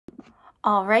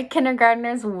All right,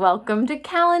 kindergartners, welcome to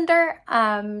calendar.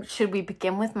 Should we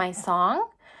begin with my song?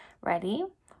 Ready?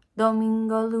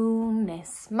 Domingo,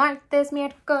 lunes, martes,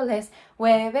 miércoles,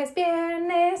 jueves,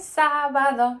 viernes,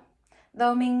 sábado.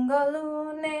 Domingo,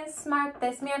 lunes,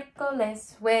 martes,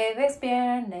 miércoles, jueves,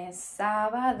 viernes,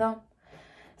 sábado.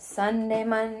 Sunday,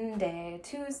 Monday,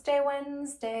 Tuesday,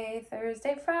 Wednesday,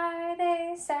 Thursday,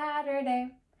 Friday,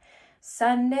 Saturday.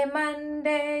 Sunday,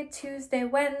 Monday, Tuesday,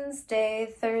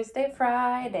 Wednesday, Thursday,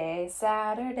 Friday,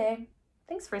 Saturday.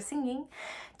 Thanks for singing.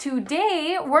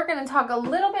 Today, we're going to talk a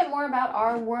little bit more about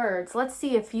our words. Let's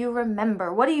see if you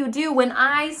remember. What do you do when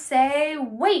I say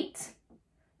wait?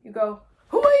 You go,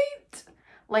 wait,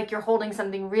 like you're holding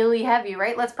something really heavy,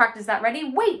 right? Let's practice that.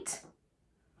 Ready? Wait.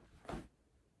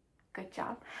 Good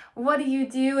job. What do you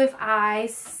do if I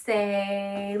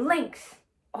say length?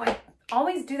 Oh, I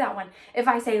always do that one. If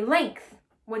I say length,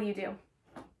 what do you do?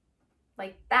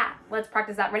 Like that. Let's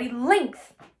practice that. Ready?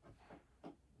 Length.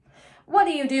 What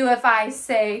do you do if I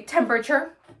say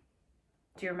temperature?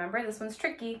 Do you remember? This one's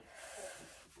tricky.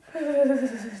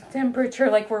 Temperature,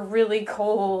 like we're really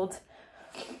cold.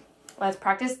 Let's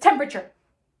practice temperature.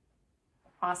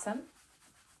 Awesome.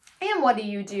 And what do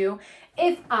you do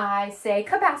if I say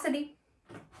capacity?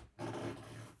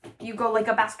 You go like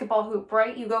a basketball hoop,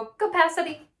 right? You go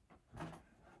capacity.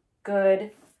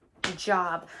 Good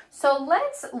job. So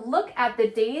let's look at the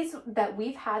days that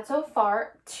we've had so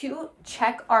far to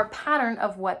check our pattern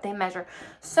of what they measure.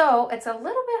 So it's a little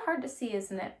bit hard to see,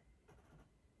 isn't it?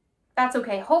 That's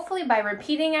okay. Hopefully by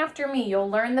repeating after me, you'll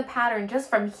learn the pattern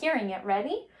just from hearing it.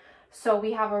 Ready? So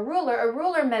we have a ruler. A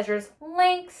ruler measures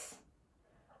length.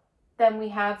 Then we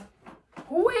have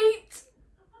weight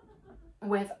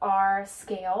with our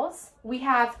scales. We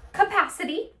have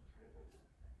capacity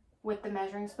with the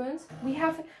measuring spoons. We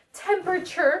have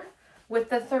temperature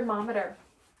with the thermometer.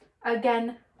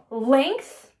 Again,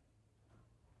 length,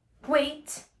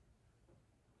 weight,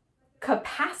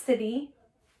 capacity,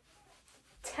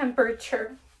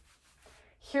 temperature.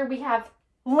 Here we have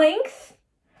length.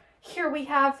 Here we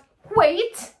have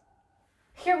weight.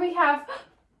 Here we have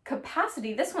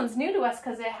capacity. This one's new to us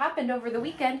because it happened over the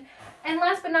weekend. And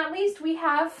last but not least, we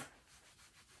have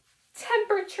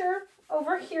temperature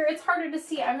over here. It's harder to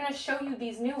see. I'm going to show you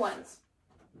these new ones.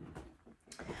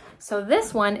 So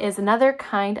this one is another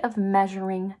kind of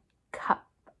measuring cup.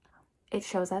 It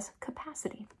shows us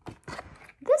capacity.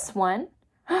 This one,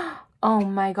 oh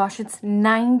my gosh, it's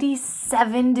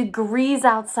 97 degrees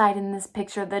outside in this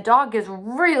picture. The dog is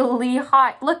really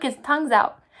hot. Look, his tongue's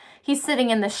out. He's sitting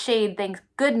in the shade, thank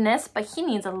goodness, but he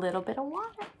needs a little bit of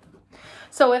water.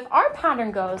 So if our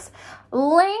pattern goes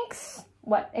length,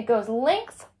 it goes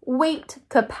length, weight,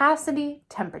 capacity,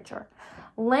 temperature.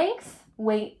 Length,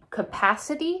 weight,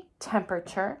 capacity,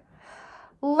 temperature.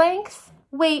 Length,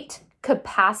 weight,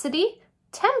 capacity,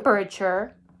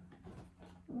 temperature.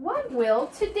 What will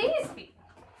today's be?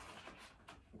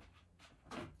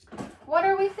 What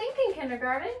are we thinking,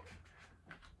 kindergarten?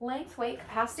 Length, weight,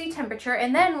 capacity, temperature,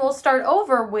 and then we'll start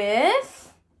over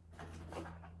with,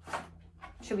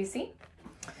 should we see?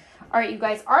 All right, you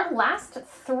guys, our last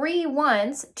three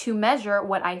ones to measure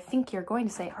what I think you're going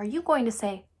to say. Are you going to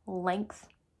say length?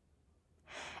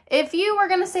 If you were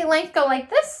going to say length, go like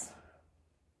this.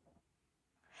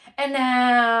 And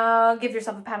now give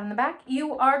yourself a pat on the back.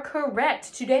 You are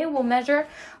correct. Today we'll measure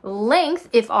length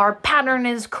if our pattern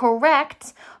is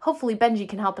correct. Hopefully Benji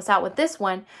can help us out with this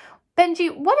one.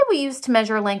 Benji, what did we use to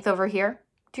measure length over here?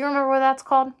 Do you remember what that's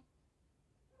called?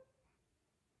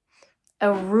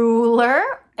 A ruler.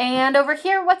 And over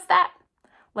here, what's that?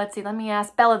 Let's see, let me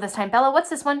ask Bella this time. Bella, what's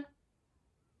this one?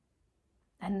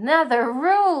 Another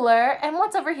ruler. And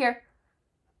what's over here?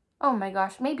 Oh my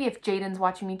gosh, maybe if Jaden's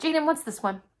watching me. Jaden, what's this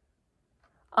one?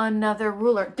 Another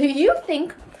ruler. Do you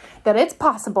think that it's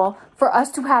possible for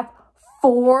us to have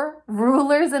 4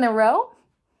 rulers in a row?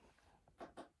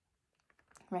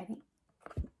 Ready?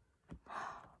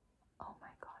 Oh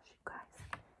my gosh, you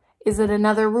guys. Is it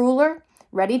another ruler?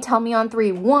 Ready? Tell me on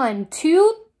 3. 1,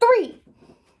 2, 3.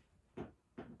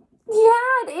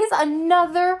 Yeah, it is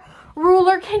another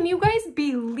ruler. Can you guys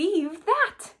believe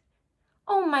that?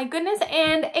 Oh my goodness.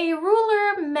 And a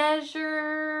ruler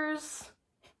measures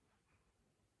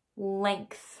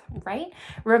length, right?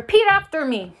 Repeat after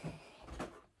me.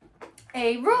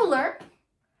 A ruler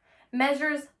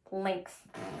measures length.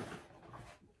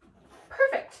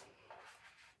 Perfect.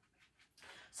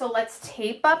 So let's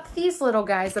tape up these little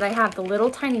guys that I have, the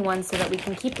little tiny ones, so that we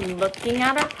can keep looking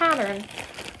at our pattern.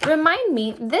 Remind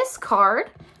me, this card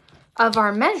of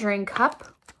our measuring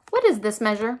cup, what does this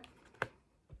measure?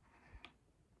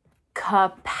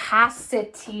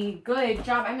 capacity. Good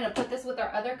job. I'm going to put this with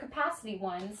our other capacity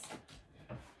ones.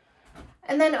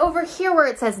 And then over here where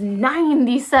it says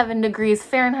 97 degrees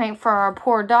Fahrenheit for our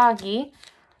poor doggy,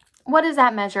 what does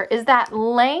that measure? Is that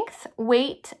length,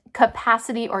 weight,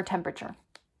 capacity, or temperature?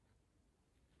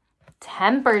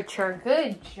 Temperature.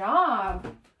 Good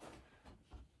job.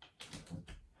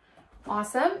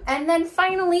 Awesome. And then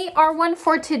finally, our one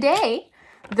for today,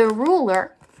 the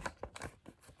ruler.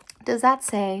 Does that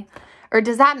say, or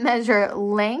does that measure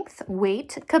length,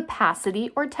 weight,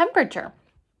 capacity, or temperature?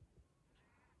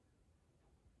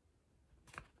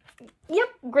 Yep,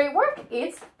 great work.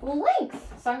 It's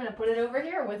length. So I'm going to put it over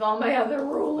here with all my other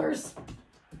rulers.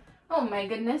 Oh my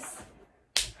goodness.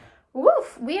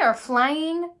 Woof, we are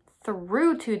flying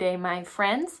through today, my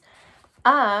friends.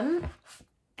 I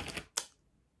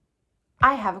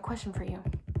have a question for you.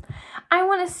 I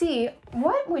want to see,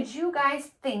 what would you guys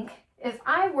think if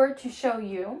I were to show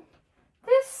you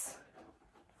this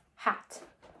hat?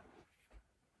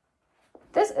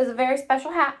 This is a very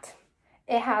special hat.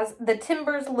 It has the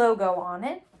Timbers logo on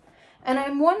it. And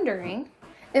I'm wondering,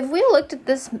 if we looked at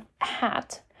this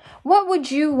hat, what would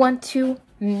you want to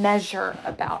measure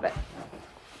about it?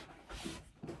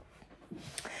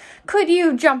 Could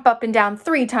you jump up and down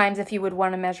 3 times if you would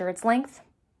want to measure its length?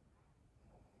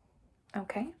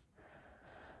 Okay.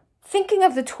 Thinking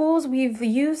of the tools we've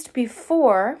used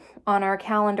before on our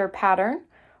calendar pattern,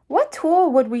 what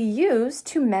tool would we use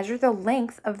to measure the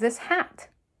length of this hat?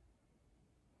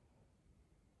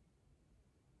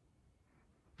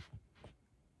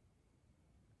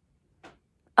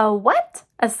 A what?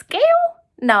 A scale?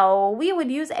 No, we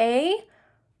would use a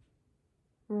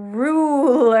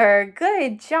ruler.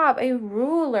 Good job, a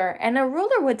ruler. And a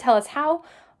ruler would tell us how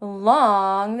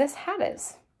long this hat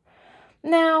is.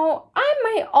 Now, I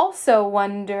might also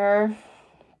wonder,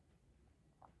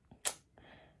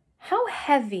 how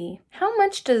heavy, how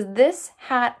much does this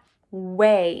hat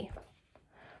weigh?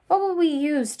 What will we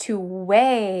use to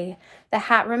weigh the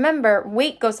hat? Remember,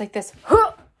 weight goes like this,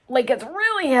 like it's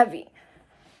really heavy.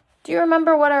 Do you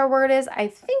remember what our word is? I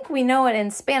think we know it in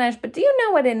Spanish, but do you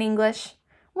know it in English?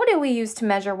 What do we use to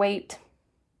measure weight?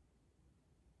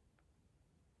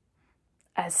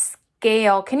 A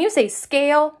scale. Can you say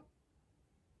scale?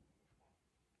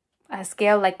 A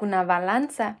scale like una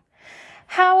balanza.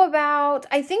 How about,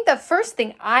 I think the first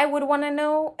thing I would want to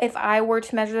know if I were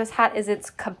to measure this hat is its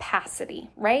capacity,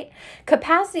 right?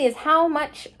 Capacity is how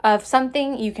much of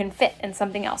something you can fit in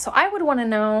something else. So I would want to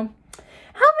know,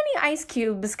 how many ice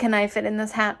cubes can I fit in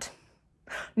this hat?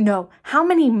 No, how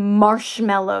many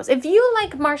marshmallows? If you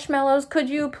like marshmallows, could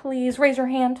you please raise your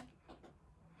hand?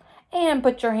 And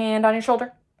put your hand on your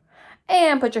shoulder.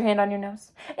 And put your hand on your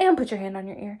nose. And put your hand on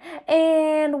your ear.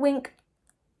 And wink.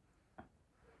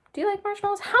 Do you like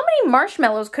marshmallows? How many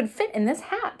marshmallows could fit in this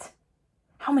hat?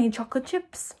 How many chocolate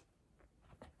chips?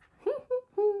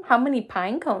 How many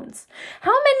pine cones?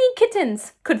 How many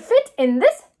kittens could fit in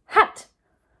this hat?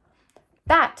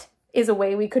 That is a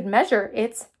way we could measure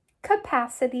its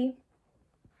capacity.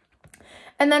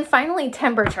 And then finally,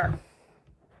 temperature.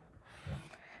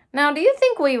 Now, do you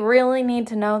think we really need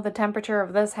to know the temperature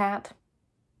of this hat?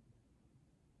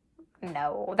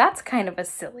 No, that's kind of a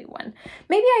silly one.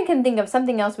 Maybe I can think of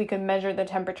something else we could measure the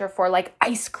temperature for, like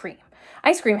ice cream.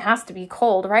 Ice cream has to be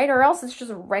cold, right? Or else it's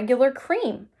just regular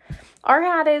cream. Our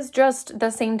hat is just the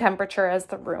same temperature as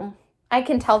the room. I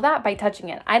can tell that by touching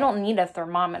it. I don't need a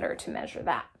thermometer to measure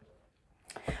that.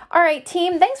 All right,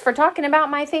 team, thanks for talking about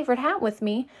my favorite hat with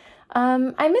me.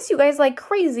 I miss you guys like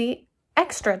crazy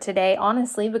extra today,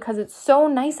 honestly, because it's so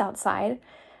nice outside.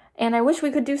 And I wish we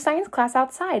could do science class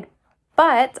outside.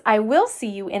 But I will see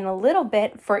you in a little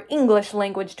bit for English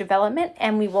language development,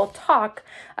 and we will talk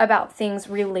about things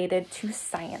related to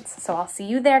science. So I'll see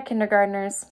you there, kindergartners.